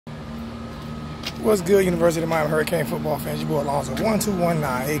What's good, University of Miami Hurricane football fans? Your boy Alonzo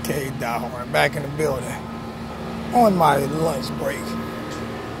 1219, aka Diehard, back in the building on my lunch break.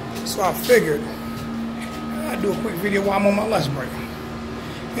 So I figured I'd do a quick video while I'm on my lunch break.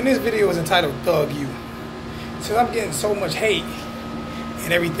 And this video is entitled Thug You. Since I'm getting so much hate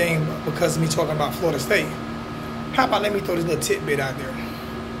and everything because of me talking about Florida State, how about let me throw this little tidbit out there?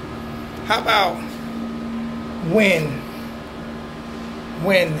 How about when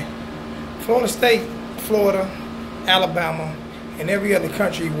Florida State, Florida, Alabama, and every other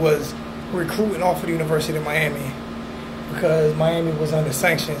country was recruiting off of the University of Miami because Miami was under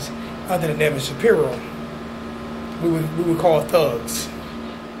sanctions under the Nevin Shapiro. We would call thugs.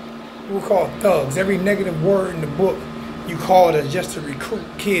 We would call thugs. Every negative word in the book you called us just to recruit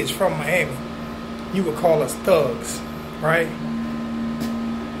kids from Miami, you would call us thugs, right?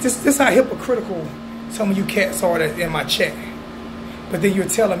 This how hypocritical some of you cats are that's in my chat. But then you're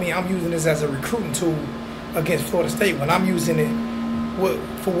telling me I'm using this as a recruiting tool against Florida State when I'm using it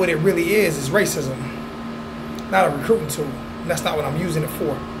for what it really is racism, not a recruiting tool. That's not what I'm using it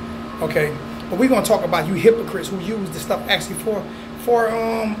for. Okay, but we're gonna talk about you hypocrites who use this stuff actually for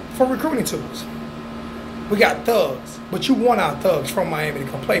recruiting tools. We got thugs, but you want our thugs from Miami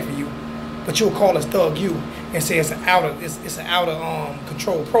to come play for you, but you'll call us Thug You and say it's an out of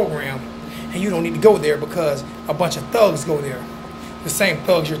control program, and you don't need to go there because a bunch of thugs go there. The same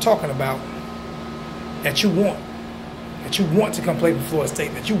thugs you're talking about that you want to come play for Florida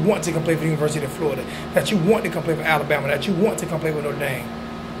State, that you want to come play for the University of Florida, that you want to come play for Alabama, that you want to come play for Notre Dame.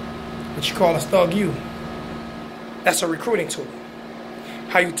 But you call us Thug You. That's a recruiting tool.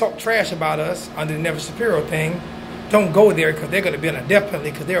 How you talk trash about us under the Nevin Shapiro thing, don't go there because they're going to be on a death penalty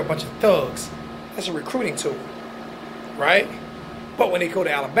because they're a bunch of thugs. That's a recruiting tool, right? But when they go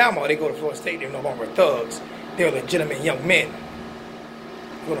to Alabama or they go to Florida State, they're no longer thugs. They're legitimate young men.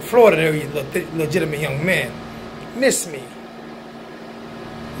 Go to Florida, they're legitimate young men. Miss me.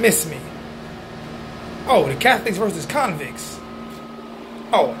 Oh, the Catholics versus convicts.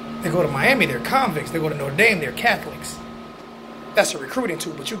 Oh, they go to Miami, they're convicts. They go to Notre Dame, they're Catholics. That's a recruiting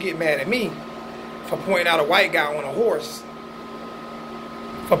tool, but you get mad at me for pointing out a white guy on a horse.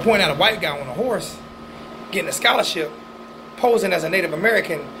 Getting a scholarship, posing as a Native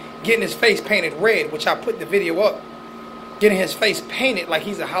American, getting his face painted red, which I put the video up. Getting his face painted like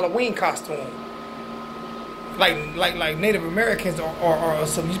he's a Halloween costume. Like Native Americans or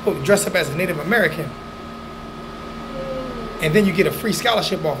so you're supposed to dress up as a Native American. And then you get a free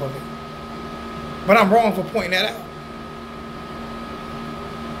scholarship off of it. But I'm wrong for pointing that out.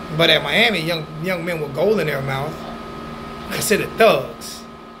 But at Miami, young men with gold in their mouth considered thugs.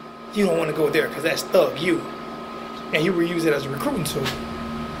 You don't want to go there because that's Thug You. And you use it as a recruiting tool.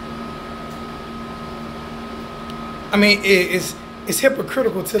 I mean, it's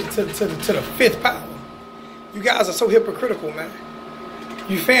hypocritical to the fifth power. You guys are so hypocritical, man.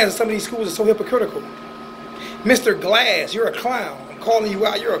 You fans of some of these schools are so hypocritical. Mr. Glass, you're a clown. I'm calling you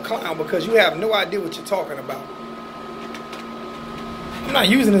out. You're a clown because you have no idea what you're talking about. I'm not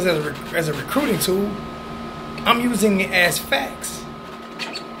using this as a recruiting tool. I'm using it as facts.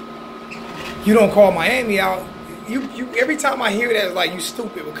 You don't call Miami out. You every time I hear that, it's like you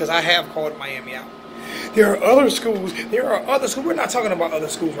stupid because I have called Miami out. There are other schools. We're not talking about other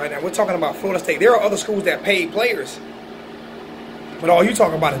schools right now. We're talking about Florida State. There are other schools that pay players. But all you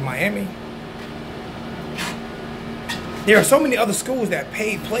talk about is Miami. There are so many other schools that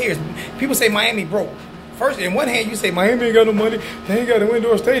pay players. People say Miami broke. First, in one hand, you say Miami ain't got no money. They ain't got an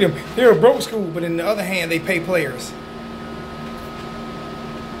indoor stadium. They're a broke school. But in the other hand, they pay players.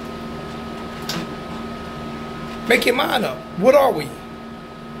 Make your mind up. What are we?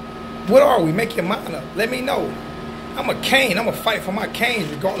 Make your mind up. Let me know. I'm a cane. I'm going to fight for my canes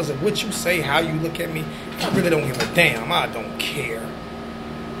regardless of what you say, how you look at me. I really don't give a damn. I don't care.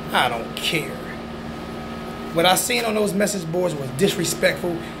 What I seen on those message boards was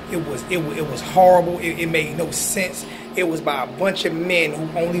disrespectful. It was horrible. It made no sense. It was by a bunch of men who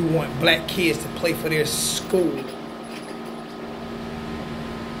only want black kids to play for their school.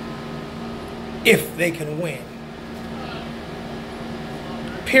 If they can win.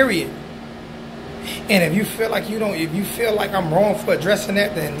 Period. And if you feel like I'm wrong for addressing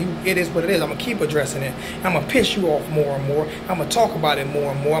that, then it is what it is. I'm gonna keep addressing it. I'm gonna piss you off more and more. I'm gonna talk about it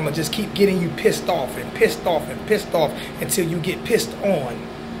more and more. I'm gonna just keep getting you pissed off until you get pissed on.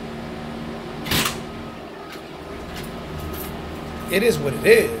 It is what it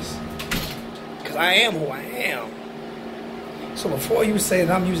is. Because I am who I am. So before you say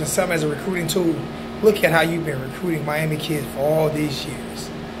that I'm using something as a recruiting tool, look at how you've been recruiting Miami kids for all these years.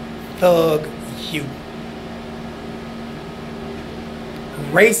 Thug You.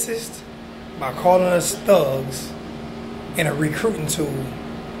 Racist, by calling us thugs and a recruiting tool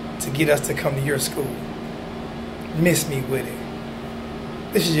to get us to come to your school. Miss me with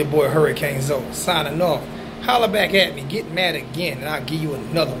it. This is your boy Hurricane Zoe signing off. Holler back at me, get mad again, and I'll give you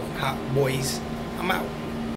another one, hot boys. I'm out.